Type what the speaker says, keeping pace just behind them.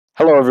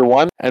Hello,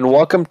 everyone, and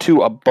welcome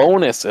to a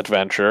bonus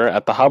adventure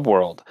at the Hub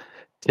World.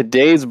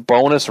 Today's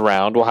bonus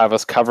round will have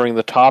us covering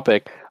the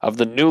topic of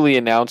the newly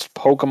announced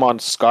Pokemon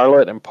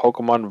Scarlet and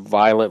Pokemon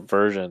Violet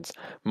versions.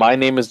 My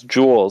name is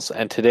Jules,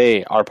 and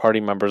today our party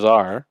members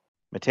are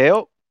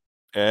Mateo?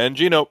 And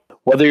Gino.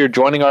 Whether you're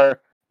joining our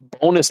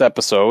bonus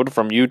episode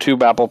from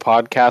YouTube, Apple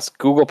Podcasts,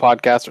 Google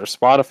Podcasts, or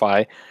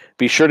Spotify,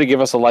 be sure to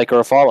give us a like or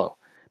a follow.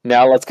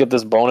 Now let's get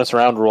this bonus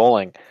round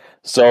rolling.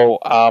 So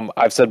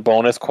I've said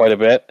bonus quite a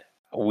bit.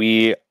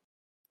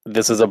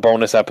 This is a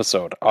bonus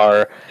episode.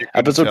 Our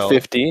episode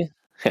 50,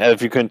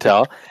 if you couldn't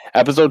tell,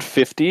 episode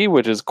 50,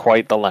 which is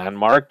quite the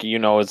landmark,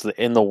 is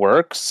in the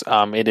works.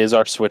 It is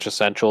our Switch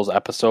Essentials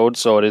episode,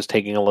 so it is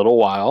taking a little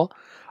while.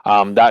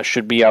 That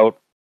should be out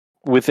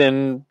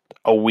within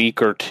a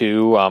week or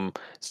two.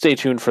 Stay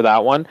tuned for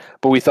that one.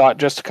 But we thought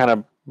just to kind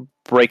of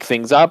break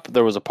things up,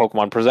 there was a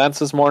Pokemon Presents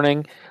this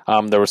morning.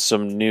 There was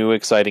some new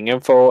exciting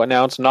info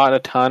announced, not a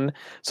ton.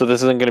 So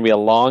this isn't going to be a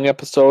long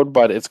episode,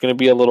 but it's going to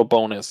be a little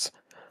bonus.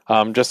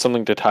 Just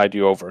something to tide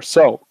you over.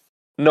 So,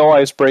 no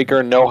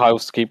icebreaker, no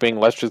housekeeping.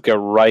 Let's just get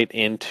right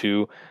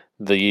into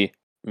the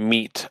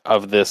meat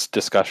of this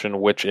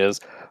discussion, which is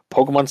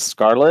Pokemon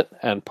Scarlet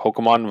and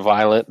Pokemon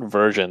Violet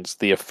versions,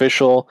 the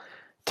official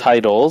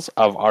titles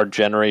of our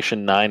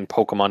Generation 9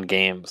 Pokemon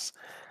games.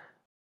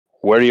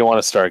 Where do you want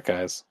to start,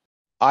 guys?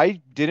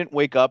 I didn't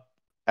wake up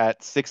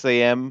at 6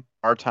 a.m.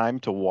 our time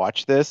to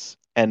watch this,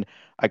 and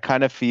I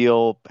kind of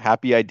feel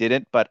happy I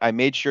didn't, but I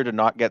made sure to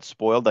not get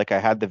spoiled. Like I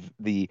had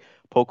the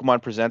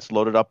Pokemon Presents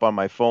loaded up on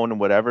my phone and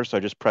whatever, so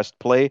I just pressed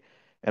play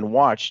and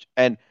watched.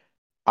 And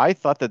I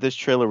thought that this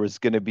trailer was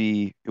going to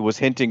be, it was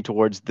hinting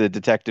towards the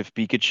Detective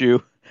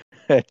Pikachu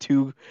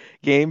 2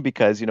 game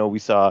because, we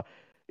saw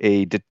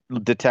a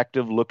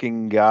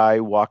detective-looking guy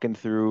walking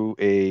through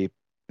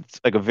it's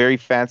like a very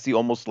fancy,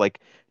 almost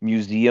like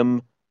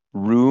museum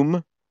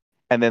room.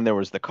 And then there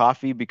was the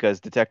coffee because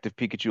Detective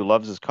Pikachu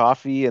loves his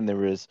coffee. And there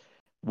was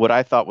what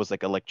I thought was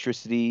like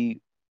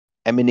electricity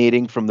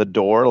emanating from the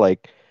door.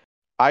 Like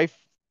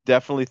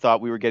definitely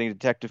thought we were getting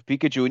Detective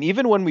Pikachu. And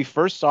even when we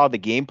first saw the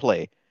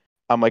gameplay,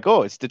 I'm like,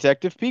 oh, it's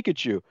Detective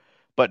Pikachu.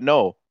 But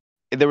no,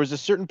 there was a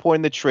certain point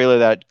in the trailer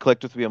that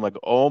clicked with me. I'm like,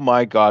 oh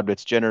my God,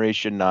 it's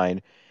Generation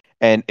 9.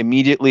 And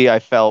immediately I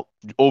felt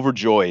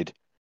overjoyed.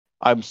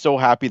 I'm so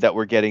happy that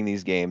we're getting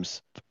these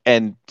games.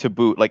 And to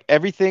boot, like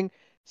everything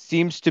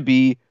seems to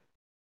be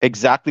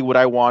exactly what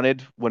I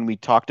wanted when we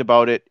talked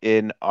about it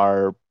in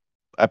our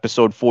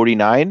episode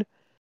 49.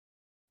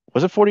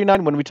 Was it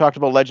 49 when we talked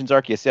about Legends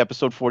Arceus?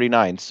 Episode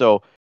 49.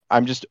 So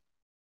I'm just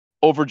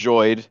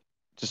overjoyed,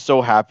 just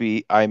so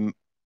happy. I'm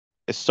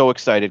so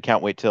excited.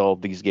 Can't wait till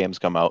these games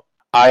come out.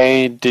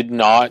 I did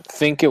not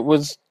think it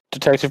was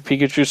Detective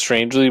Pikachu,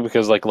 strangely,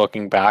 because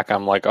looking back,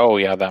 I'm like, oh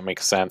yeah, that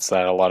makes sense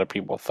that a lot of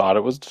people thought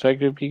it was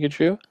Detective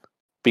Pikachu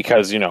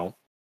because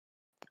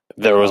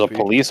there was a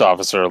police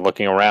officer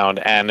looking around,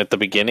 and at the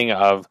beginning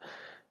of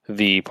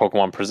the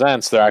Pokemon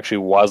Presents, there actually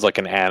was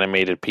an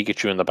animated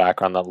Pikachu in the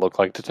background that looked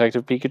like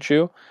Detective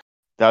Pikachu.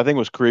 That thing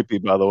was creepy,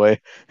 by the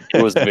way.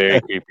 It was very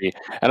creepy.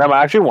 And I'm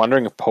actually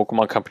wondering if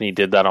Pokemon Company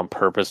did that on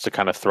purpose to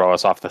kind of throw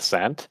us off the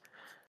scent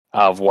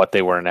of what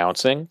they were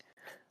announcing.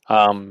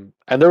 And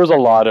there was a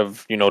lot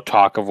of,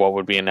 talk of what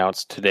would be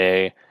announced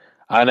today.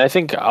 And I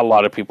think a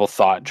lot of people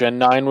thought Gen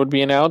 9 would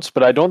be announced,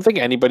 but I don't think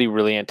anybody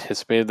really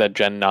anticipated that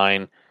Gen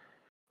 9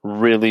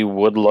 really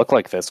would look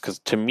like this. Because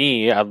to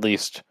me, at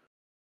least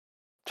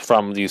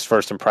from these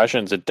first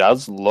impressions, it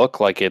does look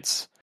like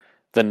it's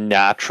the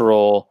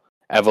natural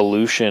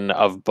evolution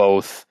of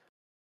both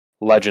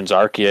Legends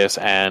Arceus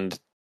and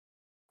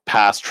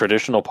past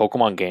traditional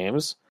Pokemon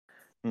games.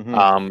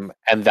 Mm-hmm.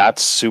 And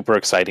that's super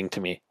exciting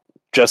to me.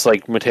 Just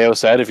like Mateo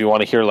said, if you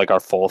want to hear our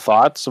full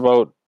thoughts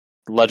about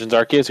Legends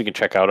Arceus, you can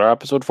check out our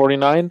episode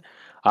 49.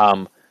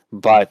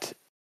 But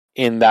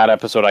in that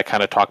episode, I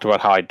kind of talked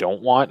about how I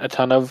don't want a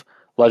ton of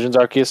Legends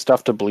Arceus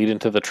stuff to bleed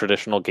into the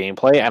traditional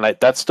gameplay, and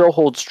that still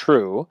holds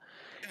true.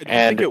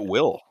 I think it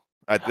will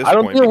at this I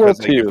don't point think it will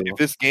because too. if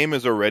this game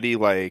is already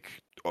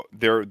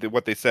they're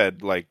what they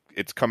said,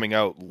 it's coming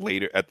out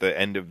later at the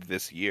end of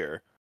this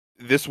year.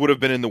 This would have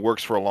been in the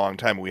works for a long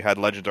time. We had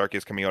Legends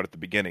Arceus coming out at the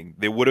beginning.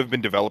 They would have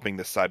been developing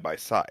this side by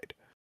side.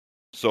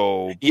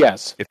 So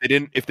yes, if they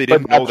didn't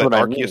know that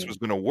Arceus was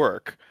going to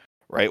work,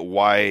 right?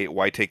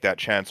 Why take that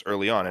chance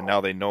early on? And now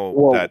they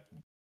know that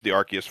the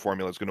Arceus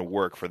formula is going to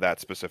work for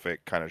that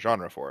specific kind of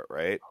genre for it,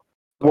 right?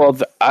 So. Well,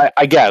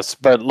 I guess,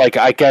 but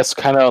I guess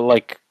kind of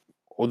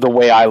the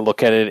way I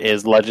look at it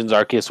is Legends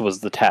Arceus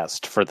was the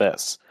test for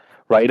this,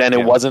 right? And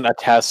it wasn't a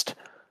test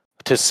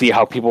to see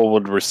how people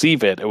would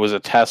receive it. It was a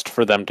test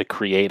for them to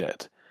create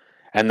it.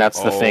 And that's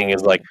the thing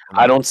is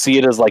I don't see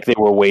it as they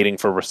were waiting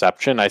for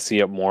reception. I see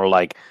it more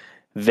like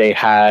they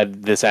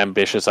had this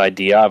ambitious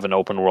idea of an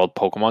open world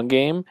Pokemon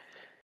game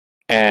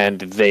and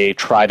they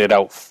tried it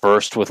out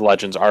first with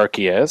Legends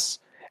Arceus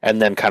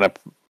and then kind of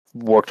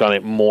worked on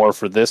it more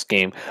for this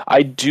game.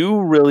 I do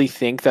really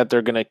think that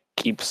they're going to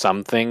keep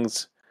some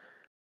things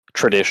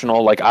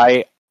traditional.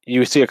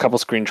 You see a couple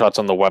screenshots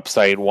on the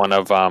website, one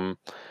of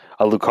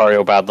a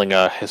Lucario battling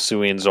a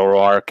Hisuian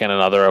Zoroark and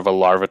another of a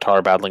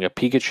Larvitar battling a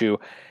Pikachu.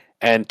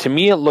 And to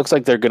me, it looks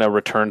like they're going to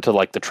return to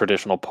like the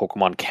traditional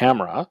Pokemon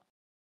camera,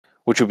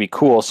 which would be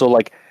cool. So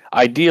like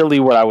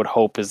ideally what I would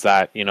hope is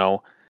that,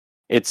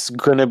 it's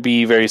going to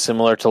be very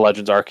similar to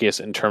Legends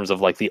Arceus in terms of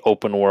like the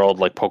open world,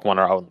 like Pokemon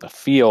are out in the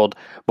field,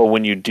 but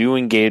when you do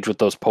engage with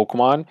those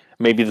Pokemon,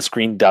 maybe the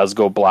screen does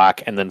go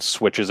black and then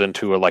switches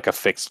into like a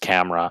fixed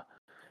camera,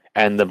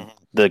 and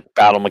the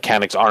battle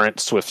mechanics aren't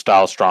swift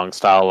style, strong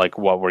style like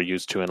what we're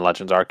used to in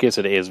Legends Arceus.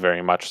 It is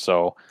very much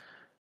so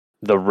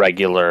the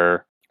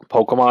regular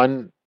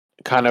Pokemon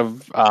kind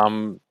of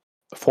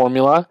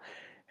formula.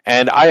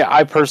 And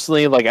I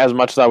personally, like, as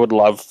much as I would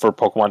love for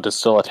Pokemon to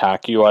still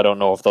attack you, I don't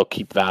know if they'll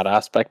keep that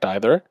aspect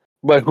either.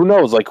 But who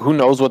knows? Like, who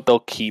knows what they'll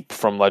keep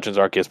from Legends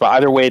Arceus? But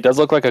either way, it does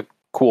look like a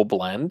cool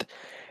blend.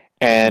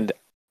 And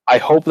I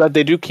hope that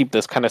they do keep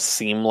this kind of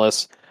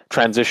seamless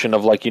transition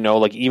of, like,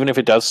 like, even if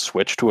it does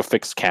switch to a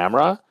fixed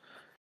camera,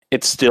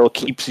 it still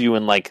keeps you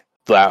in, like,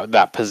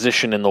 that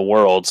position in the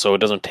world, so it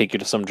doesn't take you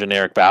to some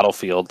generic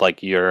battlefield.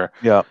 Like, you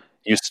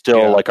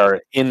still, like,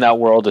 are in that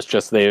world. It's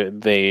just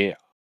they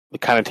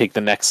kind of take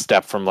the next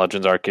step from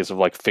Legends Arceus of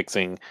like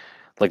fixing,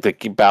 like the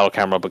battle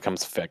camera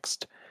becomes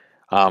fixed.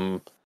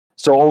 So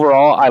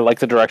overall, I like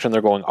the direction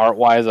they're going art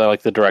wise. I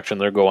like the direction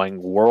they're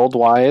going world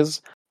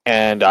wise,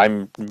 and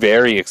I'm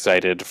very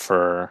excited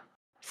for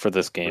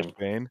this game. For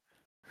Spain,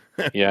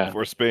 yeah,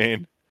 for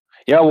Spain.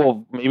 Yeah,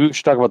 well, maybe we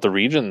should talk about the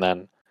region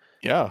then.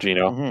 Yeah,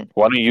 Gino,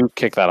 why don't you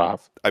kick that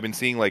off? I've been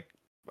seeing like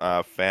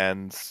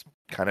fans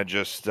kind of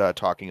just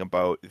talking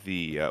about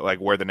the like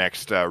where the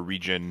next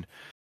region.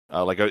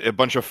 Like a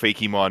bunch of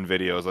Fakemon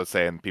videos, let's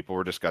say, and people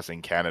were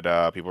discussing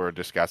Canada, people were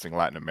discussing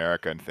Latin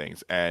America and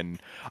things.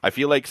 And I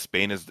feel like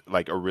Spain is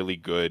like a really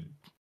good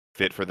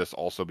fit for this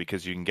also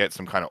because you can get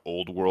some kind of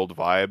old world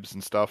vibes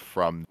and stuff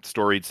from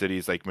storied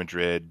cities like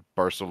Madrid,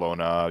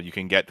 Barcelona. You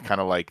can get kind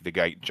of like the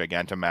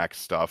Gigantamax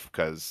stuff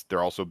because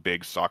they're also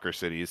big soccer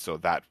cities, so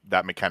that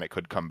mechanic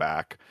could come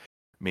back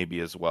maybe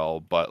as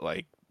well. But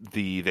like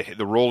the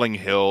rolling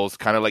hills,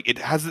 kind of like it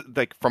has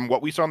like from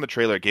what we saw in the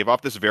trailer, it gave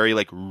off this very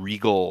like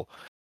regal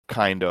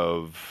kind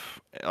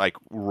of like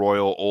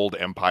royal old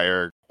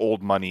empire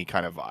old money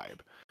kind of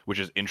vibe, which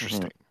is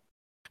interesting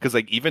because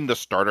like even the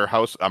starter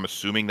house, I'm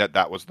assuming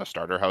that was the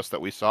starter house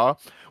that we saw,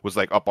 was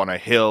like up on a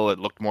hill. It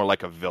looked more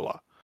like a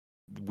villa.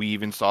 We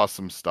even saw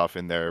some stuff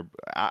in there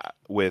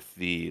with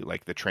the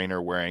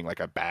trainer wearing like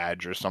a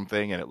badge or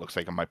something, and it looks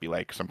like it might be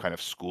like some kind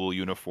of school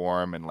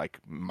uniform and like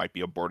might be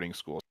a boarding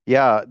school.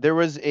 Yeah, there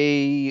was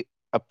a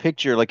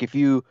picture, like if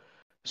you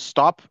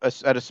stop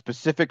at a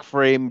specific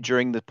frame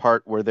during the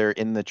part where they're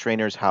in the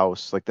trainer's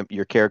house, like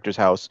your character's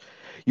house,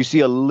 you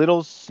see a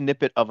little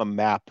snippet of a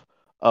map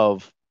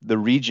of the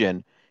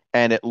region,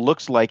 and it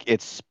looks like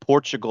it's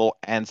Portugal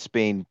and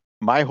Spain.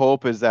 My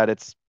hope is that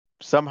it's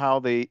somehow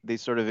they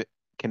sort of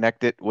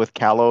connect it with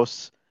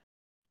Kalos,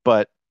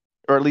 or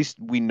at least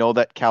we know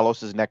that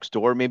Kalos is next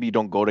door. Maybe you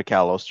don't go to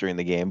Kalos during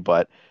the game,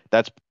 but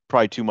that's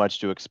probably too much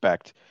to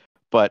expect.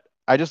 But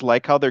I just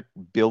like how they're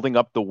building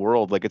up the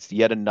world. Like it's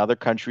yet another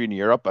country in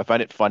Europe. I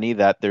find it funny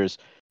that there's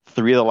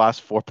 3 of the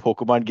last 4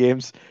 Pokemon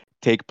games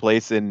take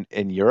place in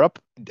Europe.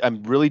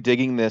 I'm really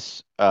digging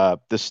this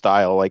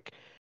style. Like,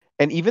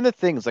 and even the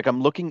things like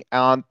I'm looking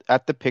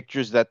at the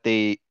pictures that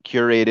they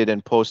curated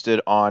and posted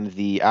on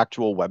the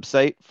actual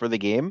website for the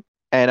game,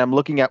 and I'm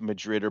looking at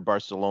Madrid or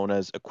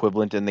Barcelona's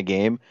equivalent in the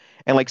game,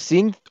 and like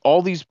seeing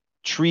all these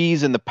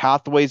trees and the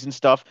pathways and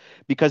stuff,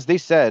 because they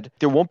said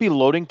there won't be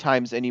loading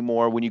times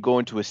anymore when you go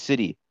into a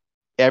city.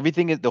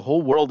 The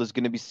whole world is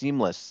going to be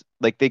seamless.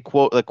 Like the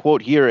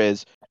quote here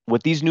is,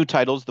 with these new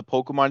titles, the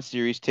Pokemon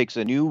series takes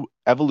a new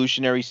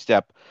evolutionary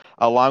step,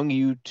 allowing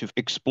you to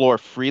explore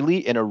freely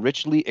in a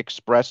richly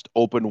expressed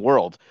open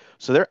world.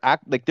 So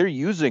they're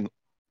using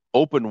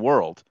open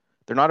world.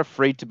 They're not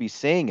afraid to be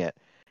saying it.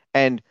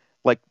 And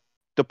like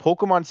the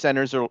Pokemon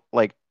centers are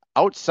like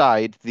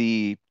outside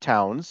the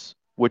towns,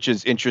 which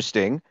is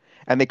interesting.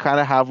 And they kind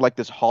of have like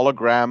this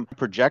hologram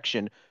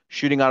projection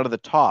shooting out of the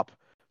top.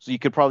 So you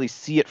could probably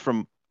see it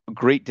from a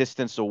great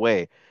distance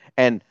away.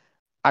 And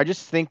I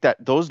just think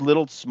that those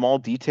little small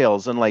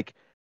details and like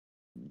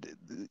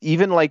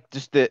even like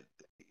just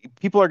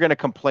people are going to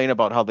complain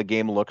about how the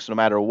game looks no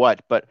matter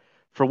what. But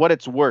for what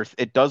it's worth,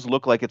 it does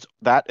look like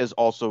that is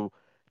also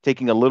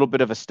taking a little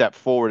bit of a step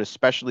forward,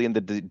 especially in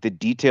the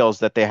details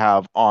that they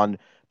have on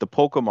the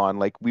Pokemon.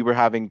 Like we were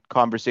having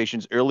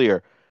conversations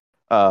earlier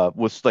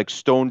with like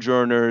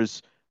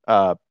Stonejourners,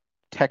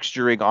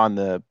 texturing on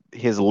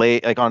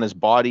on his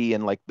body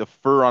and like the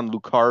fur on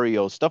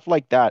Lucario, stuff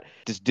like that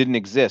just didn't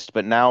exist.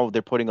 But now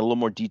they're putting a little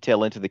more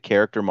detail into the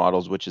character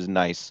models, which is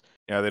nice.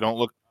 Yeah, they don't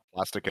look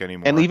plastic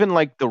anymore. And even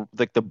like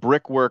the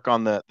brickwork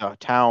on the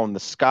town, the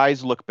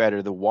skies look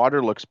better, the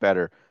water looks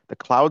better, the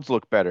clouds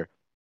look better.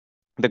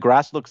 The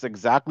grass looks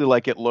exactly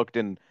like it looked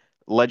in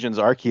Legends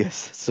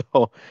Arceus.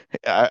 So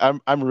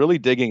I'm really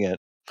digging it.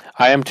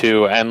 I am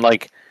too, and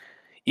like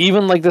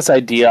even like this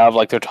idea of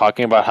like they're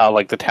talking about how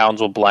like the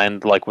towns will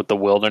blend like with the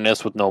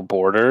wilderness with no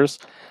borders,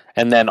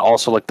 and then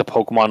also like the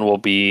Pokemon will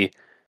be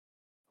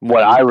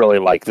what I really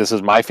like, this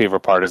is my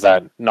favorite part, is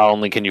that not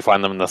only can you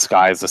find them in the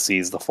skies, the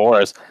seas, the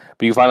forest,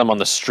 but you find them on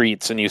the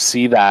streets, and you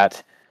see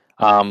that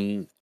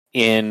um,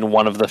 in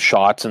one of the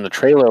shots in the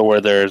trailer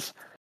where there's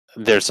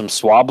some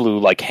Swablu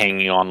like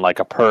hanging on like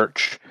a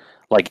perch,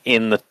 like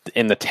in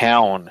the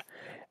town.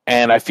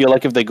 And I feel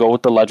like if they go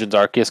with the Legends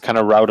Arceus kind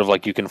of route of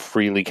like you can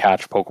freely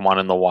catch Pokemon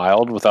in the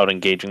wild without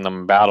engaging them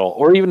in battle,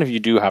 or even if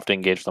you do have to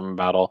engage them in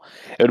battle,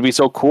 it would be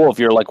so cool if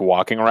you're like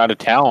walking around a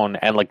town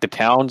and like the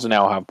towns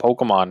now have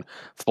Pokemon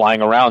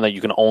flying around that you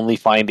can only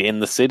find in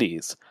the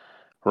cities,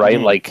 right?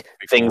 Mm, Like that'd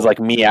be things cool. like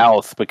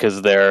Meowth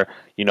because they're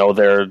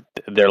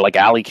like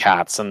alley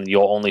cats and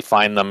you'll only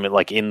find them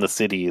like in the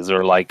cities,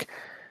 or like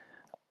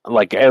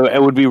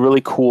it would be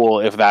really cool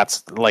if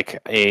that's like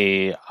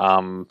a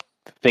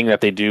thing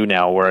that they do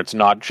now where it's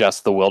not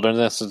just the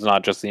wilderness, it's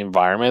not just the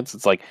environments,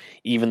 it's like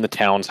even the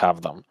towns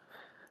have them.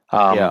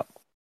 Yeah. um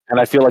and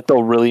I feel like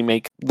they'll really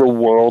make the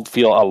world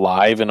feel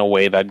alive in a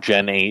way that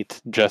Gen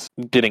 8 just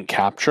didn't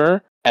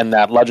capture, and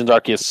that Legends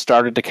Arceus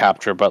started to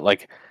capture, but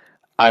like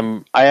I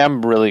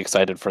am really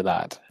excited for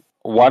that.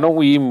 Why don't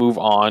we move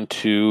on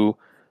to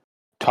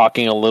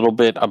talking a little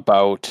bit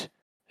about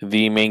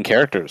the main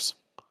characters?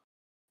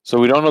 So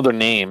we don't know their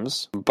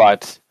names,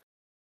 but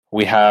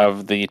we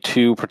have the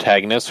two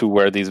protagonists who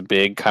wear these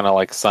big kind of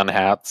like sun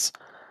hats,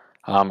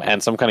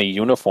 and some kind of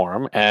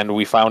uniform. And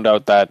we found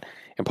out that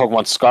in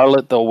Pokemon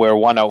Scarlet, they'll wear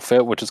one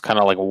outfit, which is kind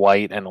of like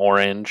white and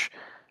orange.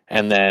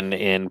 And then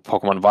in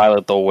Pokemon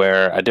Violet, they'll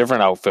wear a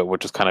different outfit,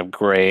 which is kind of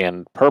gray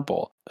and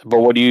purple. But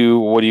what do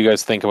you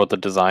guys think about the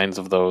designs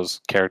of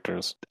those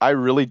characters? I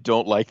really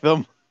don't like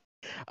them.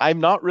 I'm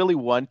not really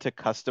one to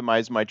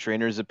customize my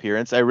trainer's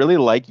appearance. I really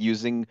like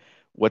using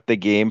what the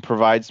game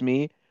provides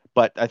me,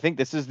 but I think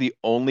this is the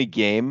only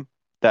game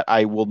that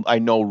I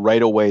know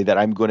right away that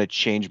I'm going to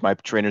change my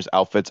trainer's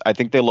outfits. I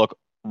think they look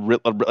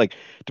like,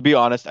 to be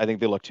honest, I think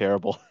they look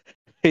terrible.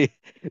 They,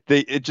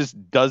 it just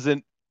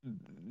doesn't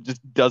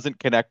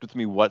connect with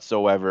me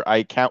whatsoever.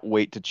 I can't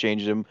wait to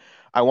change them.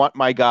 I want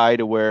my guy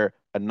to wear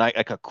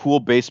like a cool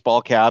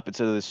baseball cap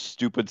instead of this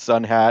stupid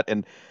sun hat,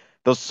 and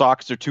those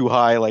socks are too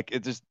high. Like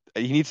it just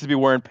he needs to be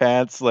wearing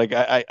pants. Like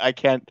I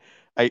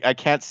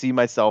can't see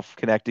myself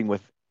connecting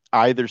with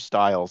either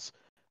styles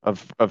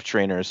of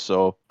trainers.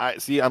 So I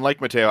see.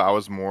 Unlike Mateo, I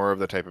was more of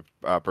the type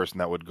of person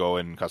that would go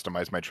and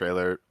customize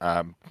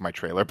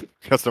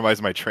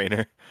customize my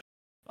trainer.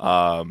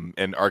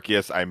 In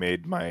Arceus, I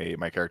made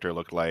my character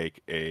look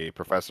like a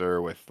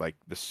professor with like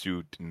the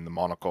suit and the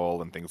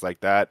monocle and things like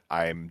that.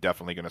 I'm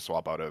definitely going to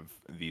swap out of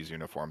these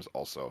uniforms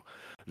also.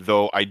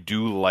 Though I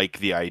do like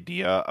the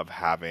idea of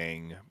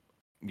having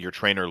your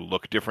trainer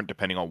look different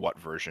depending on what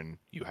version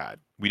you had.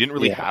 We didn't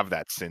really Yeah. have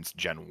that since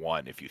Gen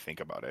 1 if you think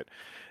about it.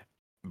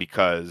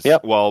 Because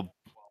Yep. well,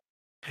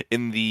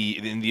 in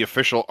the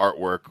official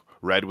artwork,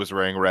 red was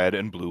wearing red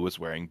and blue was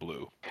wearing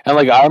blue. And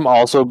like I'm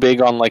also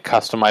big on like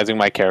customizing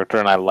my character,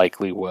 and I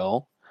likely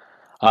will.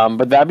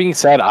 But that being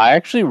said, I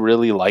actually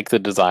really like the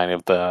design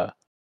of the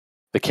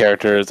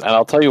characters, and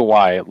I'll tell you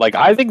why. Like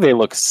I think they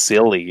look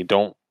silly.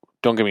 Don't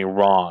get me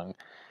wrong,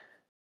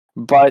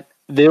 but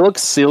they look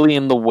silly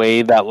in the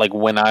way that like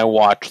when I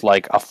watch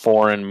like a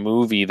foreign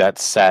movie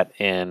that's set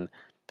in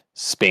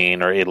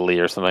Spain or Italy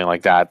or something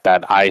like that,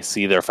 that I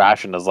see their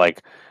fashion as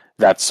like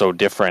that's so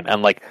different,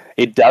 and like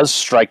it does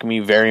strike me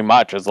very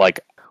much as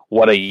like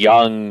what a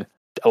young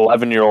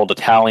 11-year-old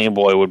Italian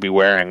boy would be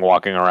wearing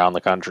walking around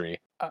the country.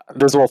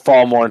 This will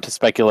fall more into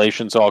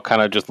speculation, so I'll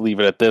kind of just leave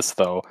it at this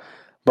though.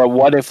 But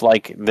what if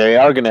like they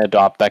are going to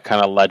adopt that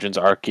kind of Legends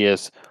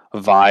Arceus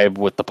vibe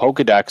with the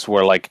Pokedex,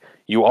 where like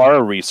you are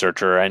a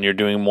researcher and you're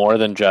doing more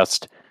than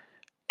just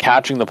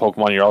catching the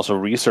Pokemon, you're also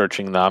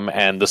researching them,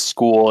 and the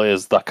school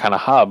is the kind of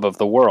hub of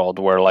the world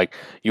where like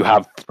you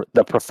have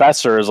the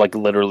professor is like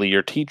literally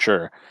your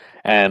teacher,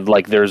 and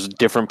like there's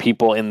different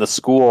people in the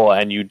school,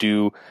 and you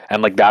do,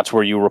 and like that's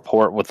where you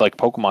report with like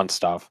Pokemon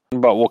stuff.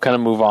 But we'll kind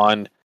of move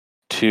on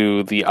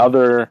to the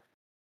other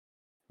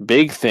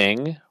big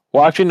thing.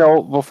 Well, actually,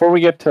 no. Before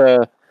we get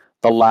to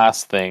the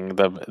last thing,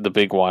 the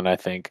big one, I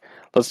think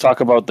let's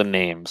talk about the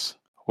names.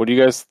 What do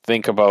you guys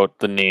think about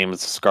the names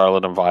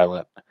Scarlet and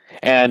Violet?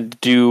 And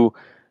do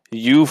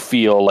you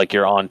feel like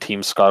you're on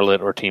Team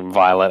Scarlet or Team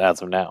Violet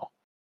as of now?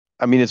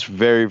 I mean, it's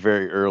very,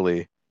 very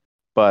early,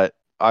 but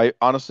I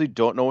honestly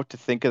don't know what to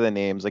think of the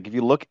names. Like, if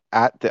you look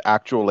at the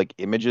actual like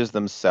images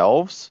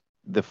themselves,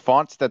 the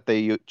fonts that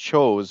they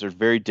chose are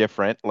very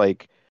different.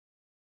 Like,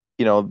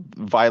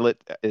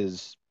 Violet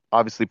is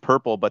obviously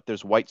purple, but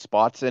there's white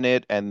spots in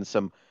it and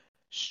some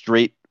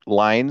straight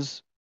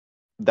lines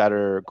that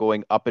are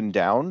going up and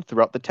down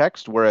throughout the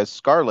text, whereas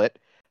Scarlet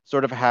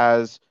sort of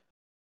has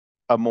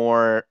a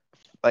more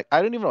like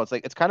I don't even know,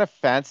 it's kind of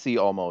fancy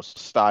almost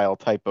style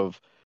type of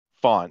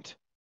font,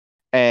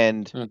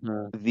 and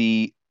Mm-hmm.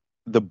 the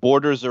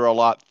borders are a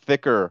lot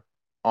thicker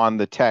on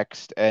the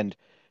text, and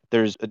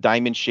there's a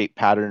diamond shaped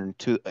pattern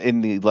to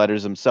in the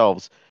letters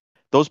themselves.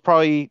 Those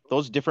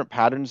different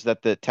patterns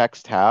that the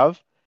text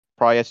have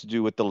probably has to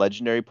do with the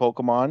legendary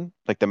Pokemon,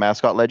 like the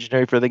mascot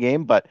legendary for the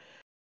game. But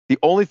the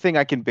only thing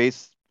I can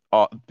base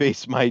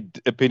base my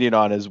opinion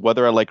on is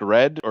whether I like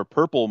red or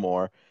purple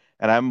more,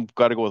 and I'm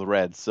got to go with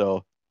red.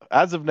 So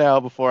as of now,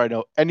 before I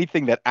know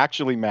anything that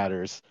actually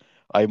matters,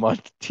 I'm on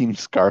Team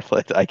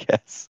Scarlet, I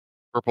guess.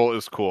 Purple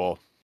is cool.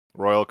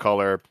 Royal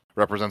color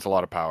represents a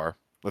lot of power.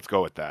 Let's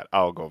go with that.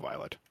 I'll go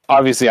violet.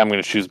 Obviously, I'm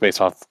going to choose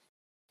based off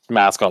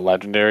mascot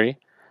legendary,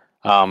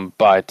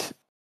 but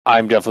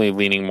I'm definitely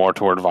leaning more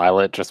toward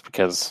violet just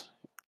because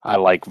I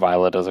like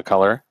violet as a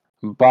color.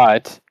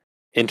 But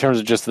in terms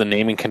of just the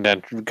naming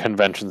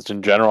conventions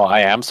in general, I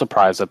am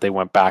surprised that they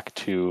went back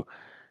to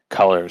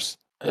colors.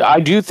 I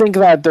do think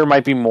that there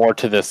might be more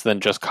to this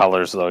than just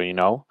colors, though, you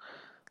know?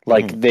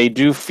 Like, they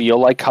do feel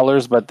like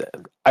colors, but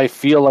I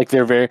feel like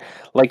they're very...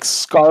 Like,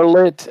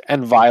 scarlet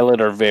and violet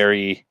are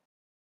very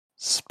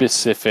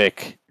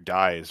specific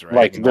dyes, right?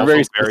 like And they're also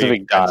very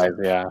specific dyes,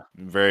 yeah.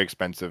 Very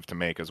expensive to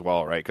make as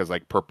well, right? Because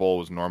like purple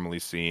was normally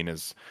seen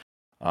as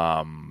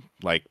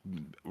like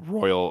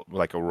royal,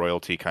 like a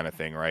royalty kind of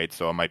thing, right?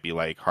 So it might be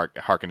like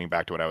harkening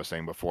back to what I was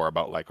saying before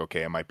about like,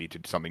 okay, it might be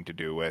something to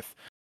do with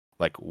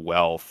like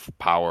wealth,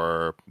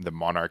 power, the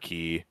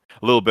monarchy.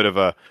 A little bit of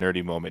a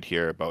nerdy moment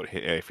here about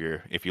if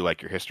you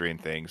like your history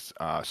and things.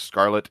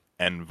 Scarlet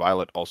and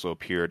violet also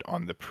appeared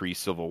on the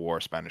pre-Civil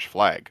War Spanish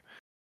flag,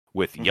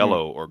 with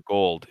yellow or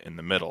gold in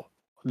the middle.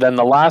 Then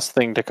the last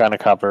thing to kind of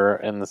cover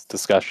in this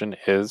discussion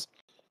is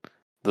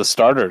the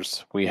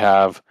starters. We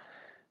have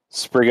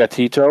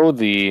Sprigatito,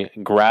 the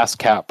grass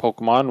cat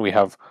Pokemon. We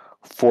have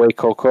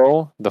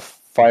Fuecoco, the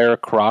fire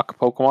croc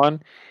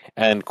Pokemon,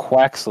 and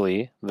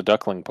Quaxley, the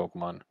duckling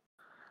Pokemon.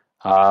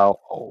 How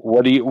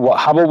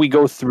about we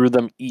go through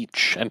them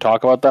each and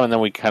talk about them, and then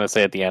we kind of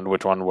say at the end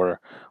which one we're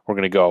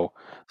going to go.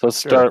 So let's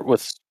start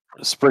with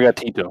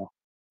Sprigatito.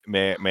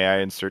 May I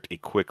insert a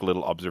quick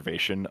little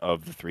observation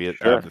of the three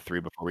Sure.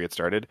 before we get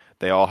started?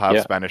 They all have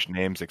Spanish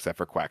names except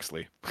for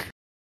Quaxley.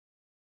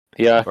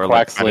 Yeah, or Quaxley.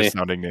 like Spanish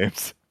sounding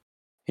names.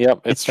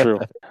 Yep, it's true.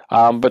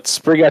 But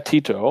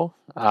Sprigatito,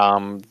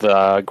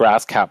 the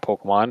grass cat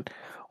Pokemon,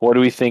 what do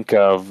we think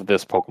of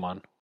this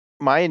Pokemon?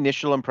 My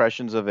initial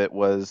impressions of it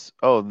was,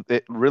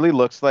 it really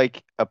looks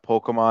like a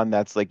Pokemon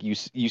that's like you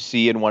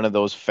see in one of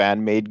those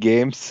fan-made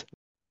games.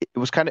 It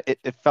was kind of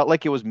it felt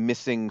like it was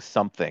missing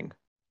something.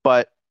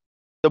 But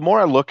the more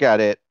I look at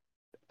it,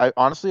 I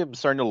honestly am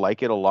starting to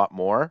like it a lot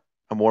more.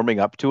 I'm warming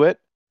up to it.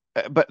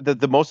 But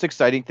the most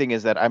exciting thing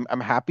is that I'm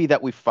happy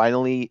that we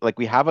finally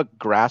we have a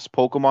grass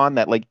Pokemon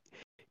that like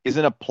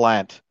isn't a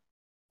plant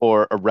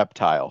or a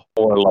reptile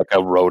or like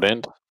a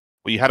rodent.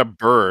 Well, you had a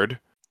bird.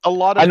 A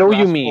lot of I know what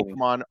you grass mean.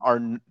 Pokemon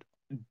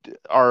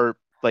are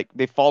like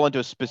they fall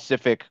into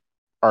specific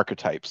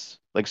archetypes,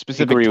 like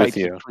specific types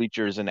of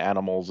creatures and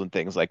animals and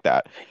things like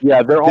that.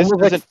 Yeah, they're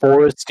almost like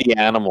foresty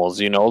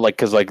animals, you know, like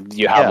because like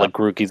you have like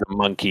Grookey's a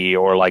monkey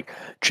or like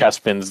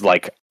Chespin's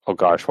like, oh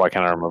gosh, why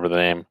can't I remember the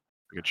name?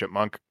 Like a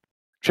chipmunk.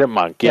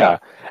 Chipmunk, yeah.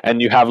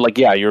 And you have like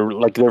you're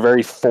like they're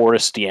very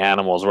foresty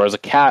animals, whereas a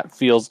cat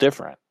feels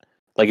different.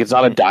 Like it's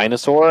not a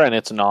dinosaur and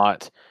it's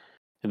not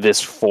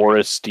this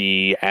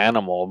foresty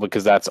animal,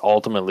 because that's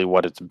ultimately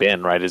what it's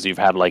been, right? Is you've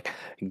had like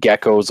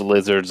geckos,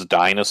 lizards,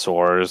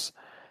 dinosaurs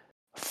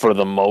for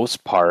the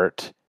most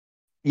part.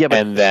 Yeah, but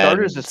and then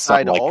starters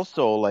aside,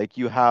 also like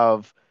you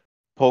have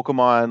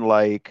Pokemon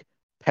like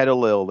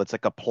Petilil that's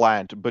like a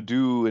plant,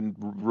 Badoo and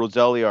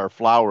Roselia are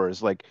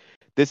flowers. Like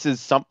this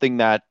is something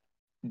that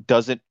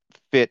doesn't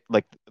fit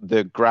like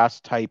the grass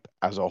type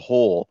as a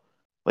whole,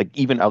 like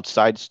even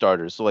outside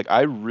starters. So like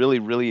I really,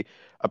 really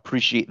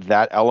appreciate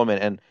that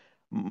element, and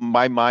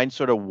my mind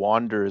sort of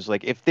wanders.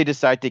 Like if they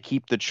decide to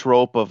keep the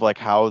trope of like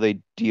how they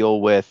deal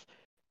with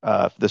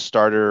the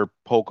starter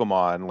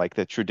Pokemon, like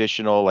the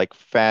traditional like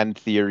fan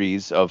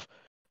theories of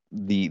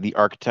the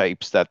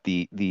archetypes that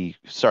the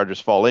starters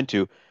fall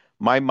into,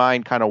 my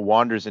mind kind of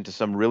wanders into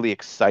some really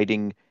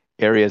exciting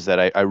areas that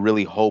I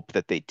really hope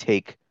that they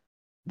take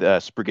the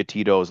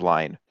Sprigatito's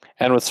line.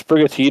 And with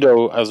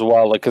Sprigatito as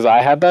well, like because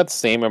I had that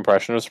same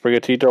impression of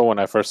Sprigatito when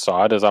I first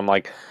saw it, is I'm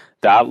like,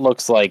 that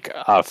looks like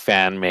a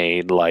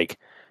fan-made like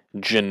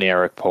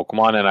generic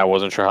Pokemon, and I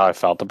wasn't sure how I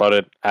felt about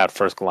it at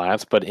first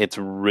glance, but it's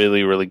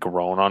really, really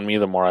grown on me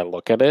the more I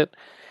look at it.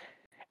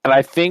 And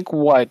I think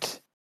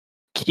what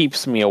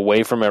keeps me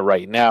away from it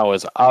right now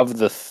is, of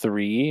the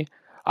three,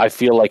 I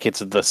feel like it's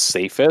the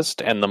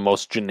safest and the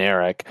most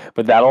generic,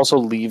 but that also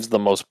leaves the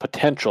most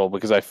potential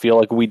because I feel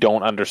like we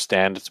don't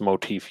understand its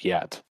motif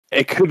yet.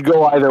 It could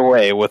go either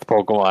way with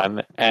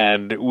Pokemon,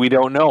 and we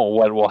don't know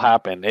what will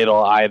happen.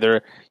 It'll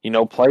either,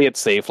 play it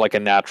safe like a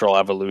natural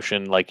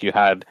evolution like you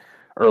had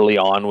early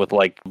on with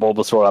like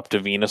Bulbasaur up to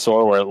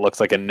Venusaur, where it looks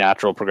like a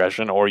natural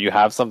progression, or you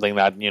have something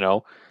that,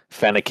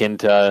 Fennekin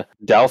to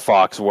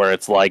Delphox, where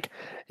it's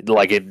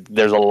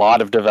there's a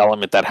lot of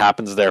development that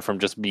happens there from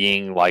just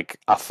being like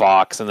a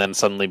fox and then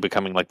suddenly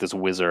becoming like this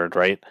wizard,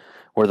 right?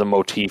 Where the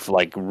motif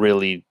like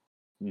really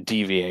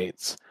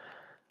deviates.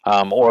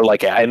 Or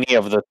like any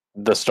of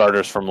the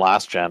starters from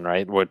last gen,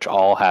 right? Which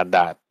all had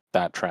that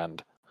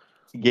trend.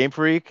 Game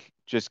Freak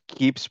just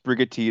keeps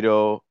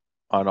Sprigatito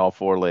on all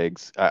four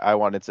legs. I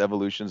want its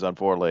evolutions on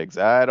four legs.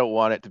 I don't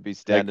want it to be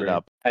standing agree.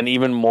 up. And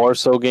even more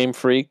so, Game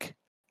Freak,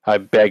 I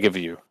beg of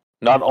you,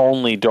 not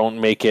only don't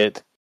make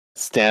it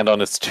stand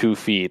on its 2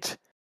 feet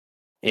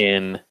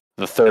in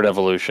the third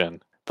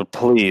evolution, but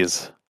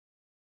please,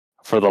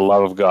 for the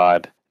love of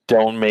God,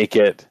 don't make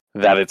it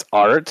that its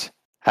art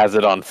has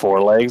it on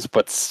 4 legs,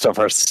 but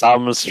for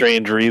some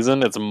strange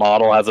reason, its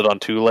model has it on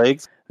 2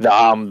 legs.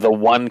 The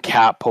one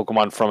cat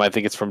Pokemon from, I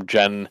think it's from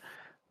Gen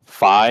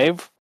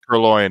 5,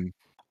 Purloin.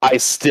 I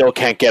still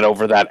can't get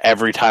over that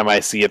every time I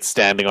see it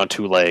standing on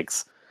 2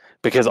 legs.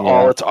 Because Yeah.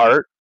 all its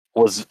art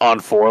was on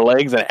 4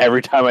 legs, and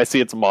every time I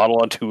see its model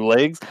on 2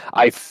 legs,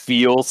 I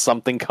feel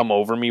something come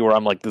over me where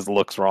I'm like, this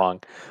looks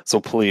wrong. So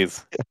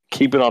please,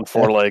 keep it on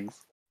 4 legs.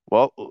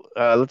 Well,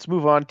 let's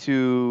move on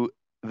to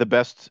the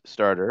best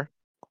starter.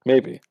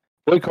 Maybe.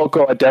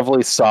 Coco, I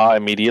definitely saw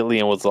immediately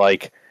and was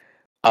like,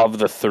 of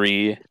the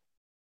 3,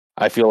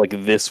 I feel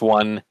like this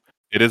one.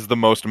 It is the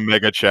most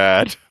mega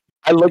Chad.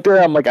 I looked at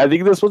it, I'm like, I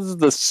think this was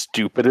the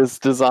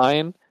stupidest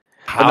design.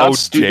 How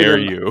stupid dare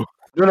in- you?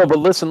 No, but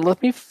listen,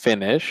 let me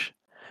finish.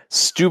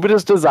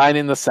 Stupidest design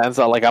in the sense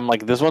that, like, I'm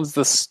like, this one's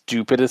the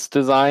stupidest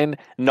design,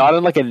 not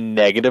in like a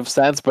negative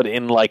sense, but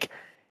in like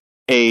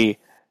a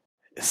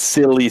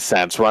silly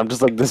sense where I'm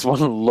just like, this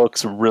one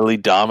looks really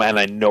dumb, and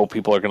I know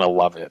people are gonna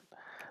love it.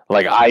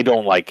 Like, I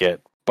don't like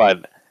it,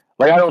 but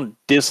like, I don't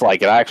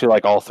dislike it. I actually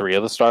like all 3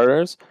 of the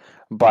starters,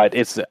 but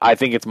I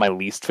think it's my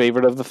least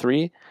favorite of the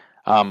 3.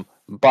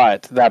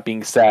 But that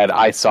being said,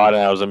 I saw it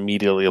and I was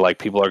immediately like,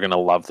 people are going to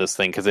love this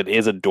thing because it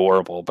is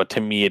adorable. But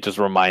to me, it just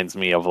reminds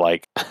me of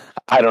like,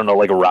 I don't know,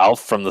 like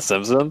Ralph from The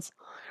Simpsons.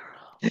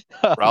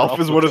 Ralph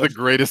is one of the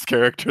greatest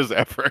characters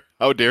ever.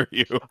 How dare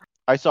you?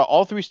 I saw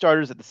all 3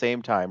 starters at the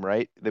same time,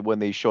 right? When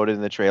they showed it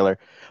in the trailer.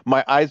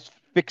 My eyes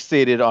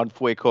fixated on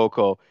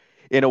Fuecoco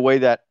in a way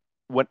that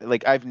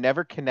I've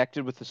never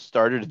connected with the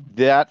starter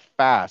that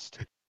fast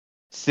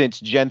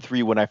since Gen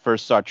 3 when I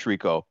first saw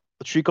Trico.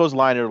 Trico's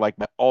line are like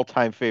my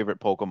all-time favorite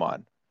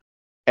Pokemon.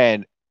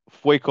 And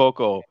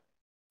Fuecoco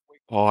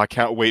Oh, I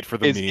can't wait for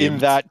the is memes. in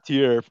that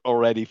tier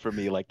already for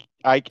me. Like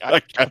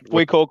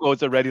Fuecoco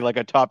is already like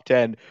a top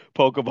 10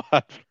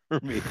 Pokemon for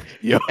me.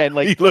 Yo, And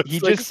like he looks he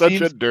like just such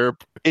seems a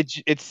derp.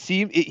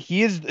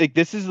 he is like,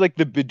 this is like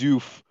the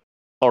Bidoof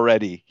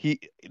already.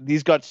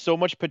 He's got so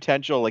much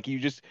potential. Like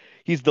it's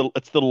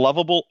the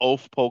lovable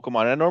oaf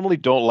Pokemon. I normally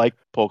don't like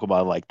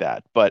Pokemon like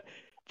that, but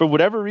for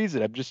whatever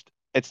reason,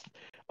 it's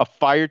a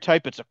fire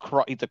type. It's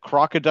a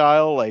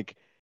crocodile. Like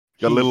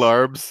Got little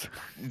arms.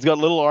 he's got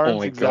little arms,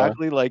 my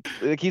exactly. Like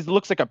he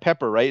looks like a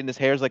pepper, right? And his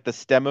hair's like the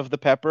stem of the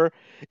pepper.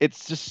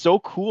 It's just so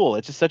cool.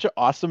 It's just such an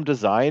awesome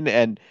design,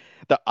 and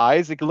the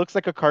eyes, like, it looks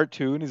like a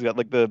cartoon. He's got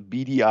like the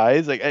beady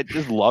eyes. Like, I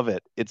just love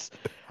it.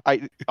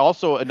 I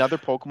also another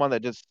Pokemon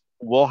that just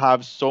will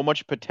have so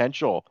much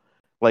potential.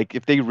 Like,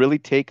 if they really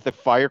take the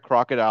fire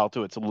crocodile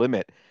to its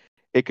limit,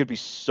 it could be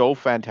so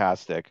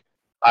fantastic.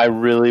 I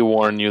really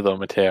warn you though,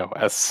 Mateo,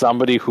 as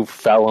somebody who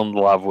fell in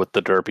love with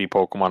the derpy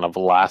Pokemon of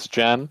last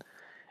gen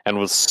and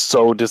was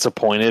so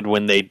disappointed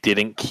when they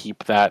didn't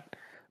keep that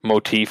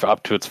motif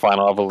up to its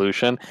final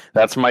evolution.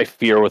 That's my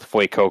fear with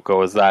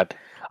Fuecoco, is that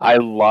I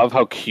love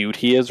how cute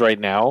he is right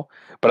now,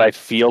 but I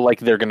feel like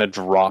they're gonna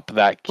drop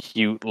that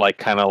cute, like,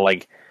 kind of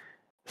like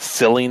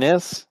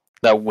silliness,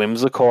 that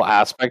whimsical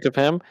aspect of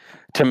him,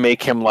 to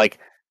make him like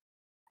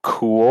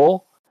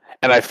cool.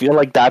 And I feel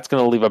like that's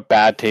gonna leave a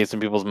bad taste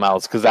in people's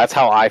mouths, because that's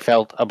how I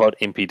felt about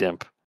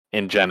Impidimp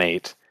in Gen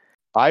 8.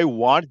 I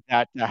want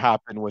that to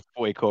happen with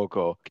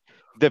Fuecoco.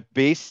 The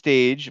base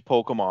stage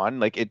Pokemon,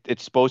 like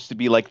it's supposed to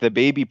be like the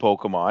baby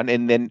Pokemon,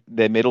 and then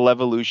the middle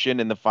evolution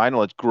and the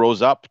final, it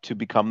grows up to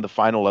become the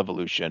final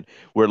evolution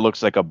where it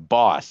looks like a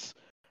boss.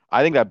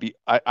 I think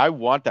I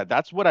want that.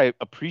 That's what I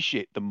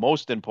appreciate the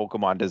most in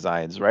Pokemon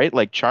designs, right?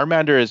 Like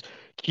Charmander is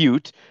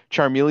cute.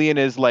 Charmeleon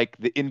is like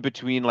the in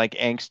between, like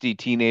angsty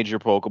teenager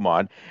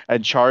Pokemon,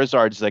 and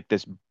Charizard's like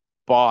this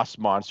boss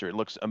monster. It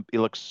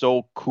looks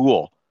so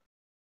cool.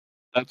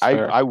 That's I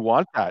fair. I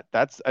want that.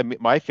 I mean,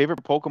 my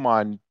favorite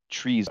Pokemon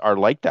trees are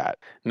like that.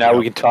 Now Yep.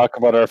 we can talk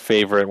about our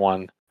favorite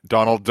one.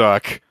 Donald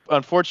Duck.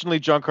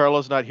 Unfortunately,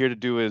 Giancarlo's not here to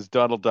do his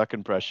Donald Duck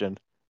impression.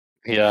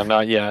 Yeah,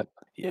 not yet.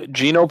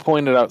 Gino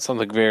pointed out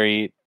something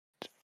very,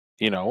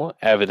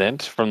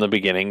 evident from the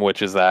beginning,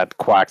 which is that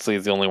Quaxley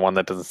is the only one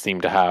that doesn't seem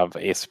to have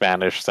a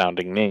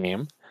Spanish-sounding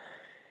name.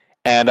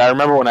 And I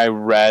remember when I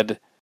read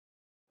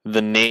the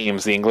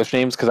English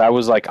names, because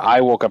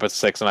I woke up at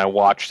 6 and I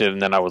watched it,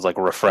 and then I was like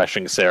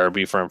refreshing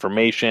Cerebi for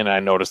information, and I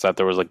noticed that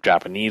there was like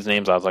Japanese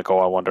names. I was like, oh,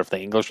 I wonder if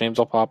the English names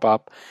will pop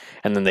up.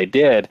 And then they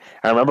did.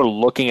 I remember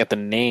looking at the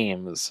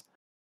names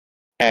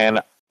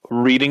and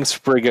reading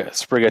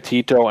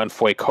Sprigatito and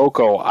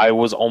Fuecoco, I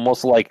was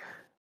almost like,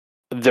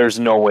 there's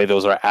no way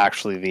those are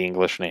actually the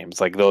English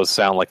names. Like, those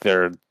sound like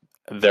they're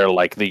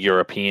like the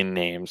European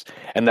names.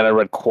 And then I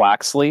read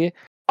Quaxley.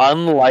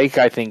 Unlike,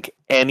 I think,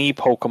 any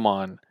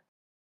Pokemon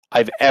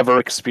I've ever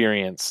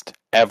experienced,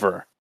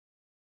 ever,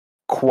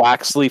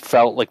 Quaxley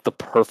felt like the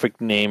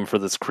perfect name for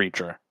this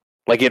creature.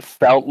 Like, it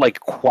felt like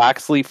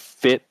Quaxley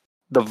fit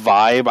the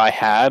vibe I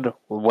had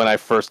when I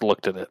first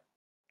looked at it.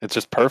 It's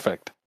just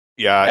perfect.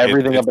 Yeah,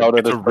 Everything about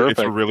it is it's a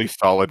perfect. really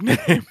solid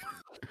name.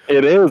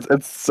 It is.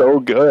 It's so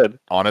good.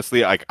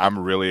 Honestly, I'm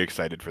really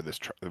excited for this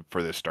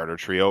starter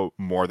trio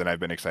more than I've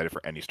been excited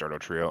for any starter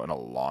trio in a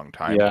long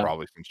time, Yeah.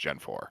 probably since Gen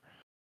 4.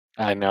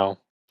 I know.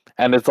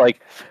 And it's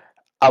like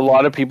a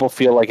lot of people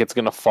feel like it's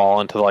going to fall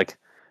into like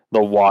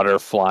the water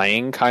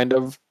flying kind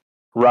of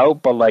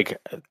route, but like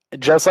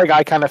just like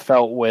I kind of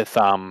felt with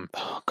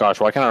gosh,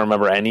 why can't I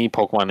remember any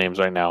Pokemon names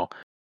right now?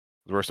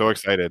 We're so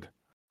excited.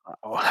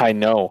 I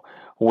know,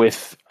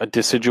 with a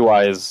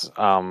Decidueye's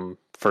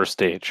first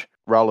stage.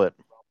 Rowlet.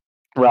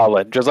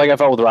 Just like I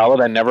felt with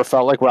Rowlet, I never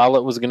felt like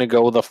Rowlet was going to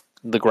go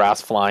the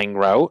grass flying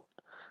route.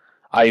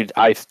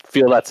 I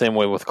feel that same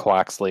way with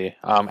Quaxley.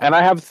 And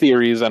I have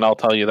theories, and I'll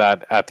tell you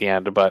that at the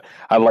end, but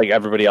I'd like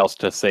everybody else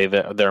to say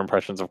their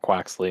impressions of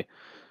Quaxley.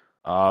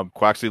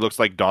 Quaxley looks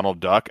like Donald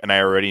Duck, and I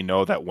already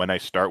know that when I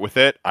start with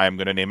it, I'm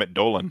going to name it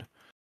Dolan.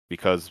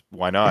 Because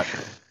why not?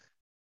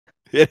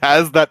 It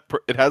has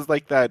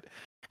like that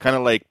kind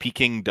of like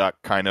Peking duck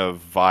kind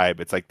of vibe.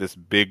 It's like this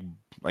big,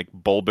 like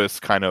bulbous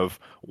kind of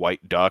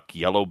white duck,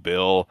 yellow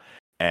bill,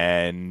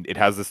 and it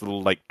has this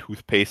little like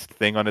toothpaste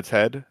thing on its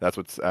head. That's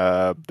what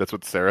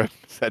Sarah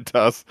said to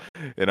us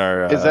in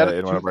our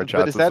in one of our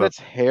chats. But is that its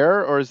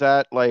hair, or is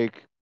that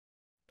like?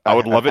 I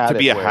would love it to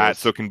be a wears? hat,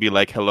 so it can be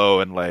like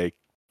hello and like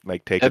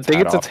take. I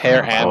think it's its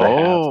hair and a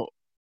hat.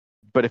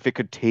 But if it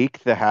could take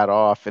the hat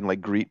off and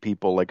like greet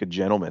people like a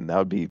gentleman, that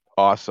would be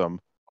awesome.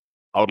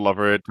 I would love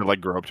for it to like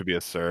grow up to be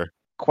a sir.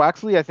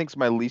 Quaxley, I think, is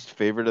my least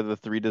favorite of the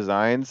three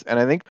designs, and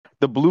I think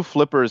the blue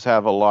flippers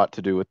have a lot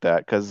to do with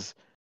that. Because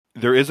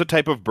there is a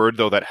type of bird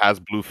though that has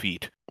blue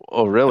feet.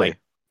 Oh, really? Like,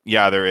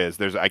 yeah, there is.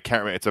 I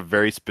can't remember. It's a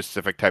very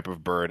specific type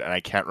of bird, and I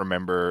can't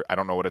remember. I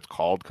don't know what it's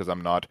called because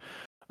I'm not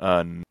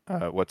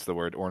what's the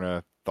word,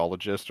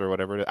 ornithologist or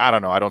whatever it is. I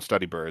don't know. I don't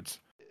study birds.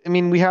 I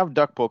mean, we have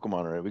duck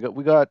Pokemon already.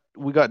 We got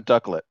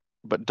Ducklet,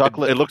 but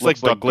Ducklet it looks like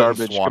Ducklet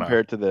garbage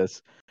compared to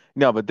this.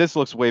 No, but this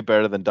looks way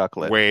better than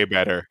Ducklet. Way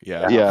better,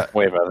 yeah. Yeah,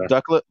 way better.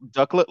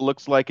 Ducklet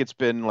looks like it's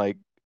been like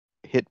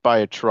hit by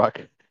a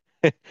truck.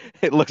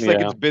 It looks like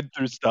it's been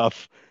through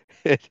stuff.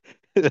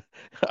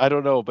 I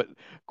don't know, but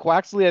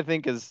Quaxley I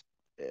think is,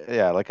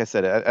 yeah, like I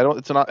said, I don't.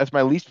 It's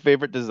my least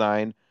favorite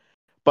design,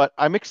 but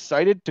I'm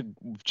excited to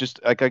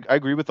just like I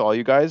agree with all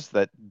you guys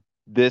that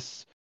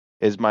this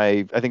is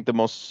I think the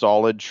most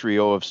solid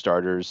trio of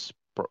starters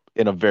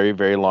in a very,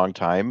 very long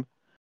time.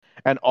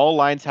 And all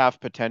lines have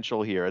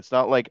potential here. It's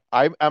not like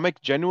I'm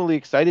like genuinely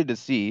excited to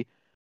see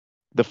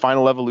the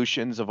final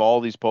evolutions of all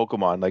these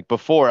Pokemon. Like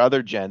before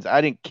other gens, I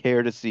didn't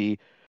care to see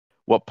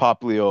what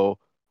Popplio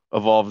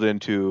evolved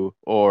into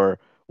or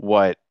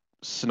what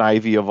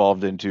Snivy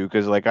evolved into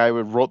because like I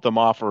wrote them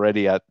off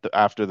already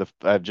after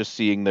just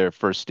seeing their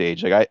first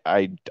stage. Like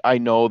I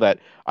know that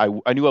I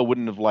knew I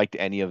wouldn't have liked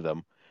any of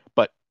them,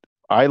 but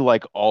I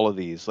like all of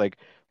these. Like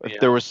if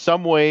there was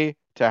some way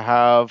to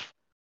have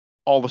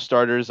all the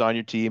starters on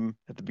your team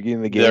at the beginning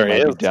of the game,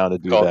 I'd be down to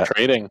do that.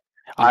 Trading.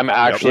 I'm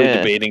actually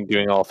debating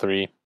doing all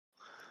three,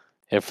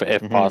 if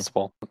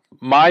possible.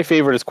 My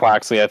favorite is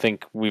Quaxley. I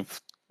think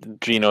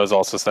Gino has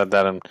also said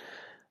that.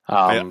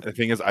 And the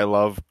thing is, I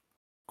love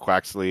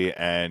Quaxley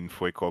and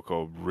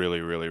Fuecoco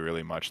really, really,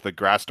 really much. The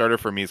grass starter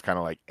for me is kind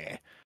of like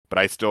but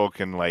I still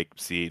can like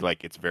see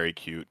like it's very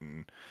cute,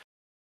 and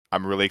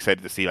I'm really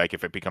excited to see like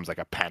if it becomes like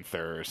a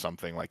panther or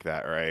something like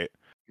that, right?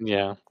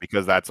 Yeah,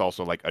 because that's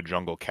also like a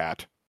jungle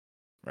cat.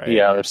 Right.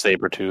 Yeah, or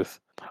Sabretooth.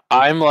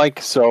 I'm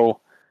like,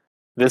 so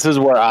this is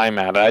where I'm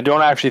at. I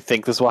don't actually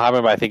think this will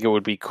happen, but I think it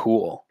would be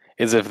cool.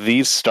 Is if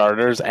these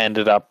starters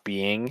ended up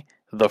being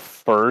the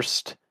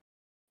first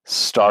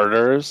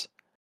starters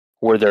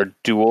where they're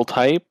dual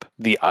type,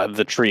 the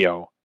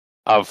trio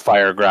of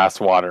fire, grass,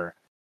 water.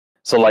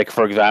 So, like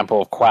for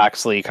example, if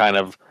Quaxley kind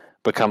of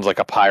becomes like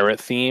a pirate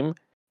theme,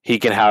 he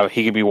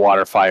can be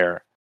water,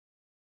 fire,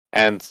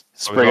 and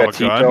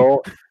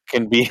Sprigatito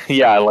can be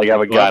like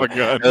have a gun.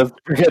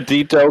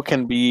 Sprigatito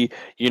can be,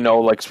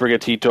 like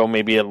Sprigatito,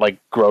 maybe it like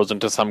grows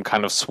into some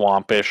kind of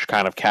swampish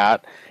kind of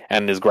cat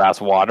and is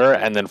grass water,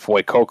 and then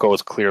Fuecoco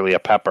is clearly a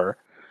pepper,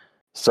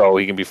 so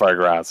he can be fire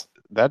grass.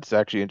 That's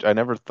actually, I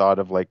never thought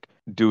of like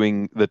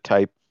doing the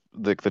type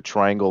like the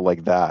triangle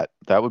like that.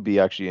 That would be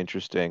actually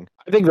interesting.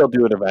 I think they'll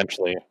do it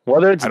eventually.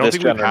 Whether it's I don't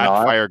think we've had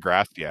not, fire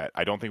grass yet.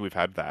 I don't think we've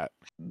had that.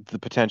 The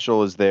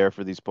potential is there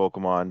for these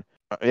Pokemon.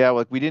 Yeah,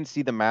 like we didn't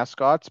see the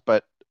mascots,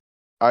 but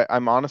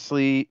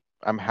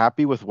I'm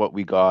happy with what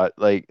we got.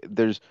 Like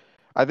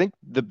I think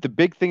the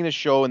big thing to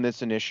show in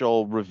this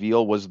initial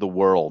reveal was the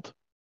world.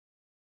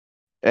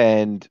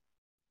 And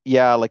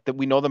yeah, like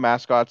we know the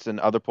mascots and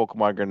other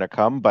Pokemon are going to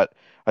come, but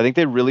I think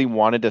they really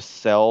wanted to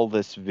sell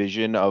this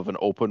vision of an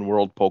open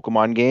world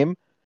Pokemon game,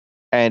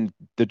 and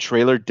the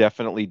trailer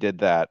definitely did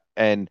that.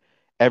 And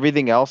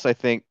everything else, I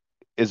think,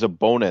 is a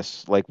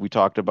bonus, like we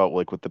talked about,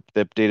 like with the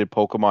updated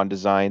Pokemon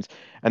designs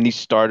and these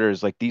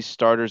starters. Like these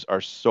starters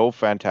are so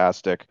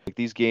fantastic. Like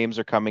these games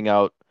are coming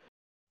out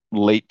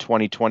late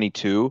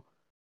 2022.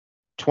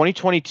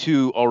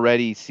 2022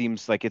 already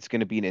seems like it's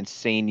going to be an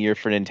insane year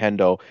for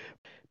Nintendo.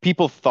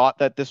 People thought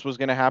that this was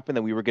going to happen,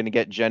 that we were going to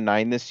get Gen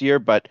 9 this year,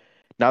 but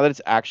now that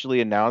it's actually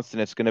announced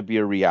and it's going to be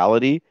a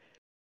reality,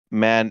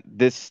 man,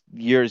 this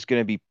year is going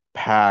to be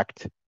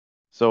packed.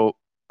 So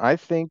I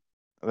think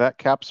that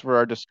caps for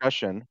our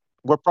discussion.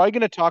 We're probably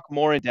going to talk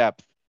more in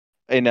depth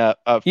in a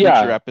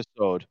future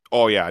episode.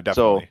 Oh yeah,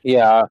 definitely.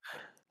 Yeah,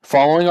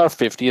 following our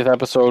 50th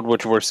episode,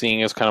 which we're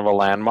seeing as kind of a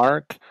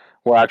landmark,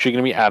 we're actually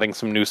going to be adding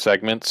some new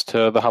segments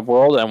to the Hub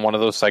World, and one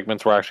of those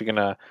segments we're actually going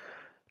to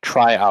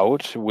try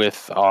out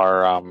with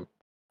our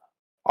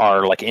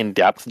like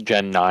in-depth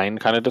Gen 9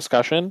 kind of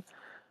discussion.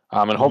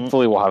 And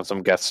hopefully we'll have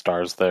some guest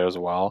stars there as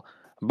well.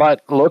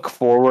 But look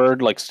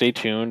forward, like stay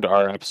tuned.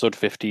 Our episode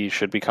 50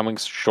 should be coming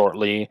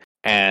shortly,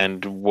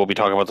 and we'll be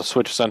talking about the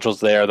Switch Essentials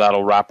there.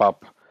 That'll wrap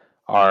up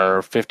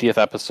our 50th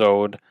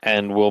episode,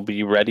 and we'll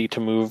be ready to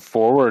move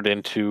forward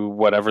into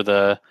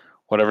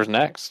whatever's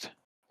next.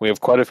 We have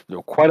quite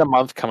a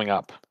month coming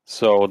up,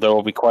 so there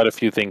will be quite a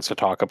few things to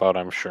talk about,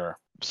 I'm sure.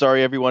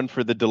 Sorry everyone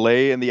for the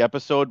delay in the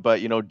episode,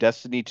 but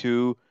Destiny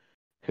 2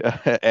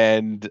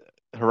 and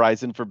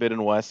Horizon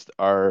Forbidden West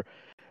are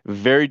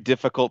very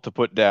difficult to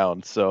put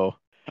down, so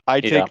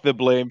I take the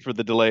blame for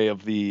the delay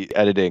of the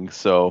editing.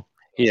 So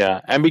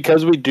yeah, and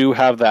because we do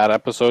have that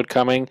episode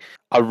coming,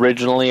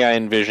 originally I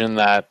envisioned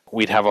that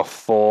we'd have a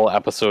full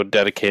episode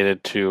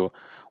dedicated to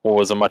what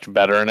was a much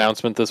better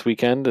announcement this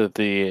weekend at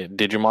the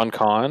Digimon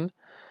Con.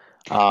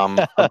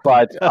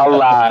 But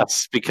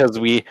alas, because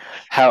we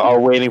are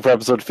waiting for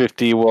episode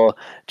 50, we'll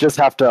just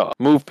have to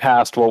move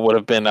past what would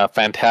have been a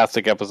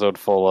fantastic episode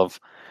full of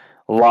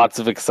lots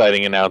of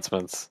exciting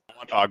announcements.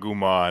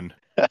 Agumon.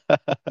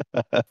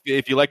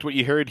 If you liked what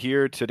you heard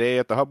here today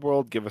at the Hub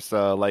World, give us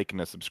a like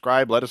and a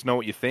subscribe. Let us know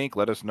what you think.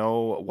 Let us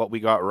know what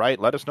we got right.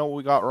 Let us know what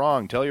we got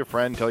wrong. Tell your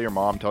friend, tell your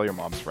mom, tell your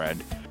mom's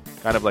friend.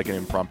 Kind of like an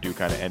impromptu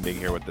kind of ending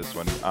here with this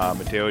one.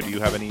 Mateo, do you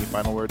have any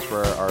final words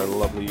for our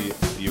lovely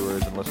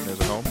viewers and listeners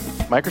at home?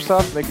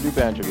 Microsoft, make a new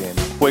Banjo game.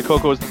 Boy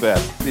Coco is the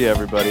best. See you,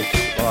 everybody.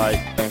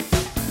 Bye. Thanks.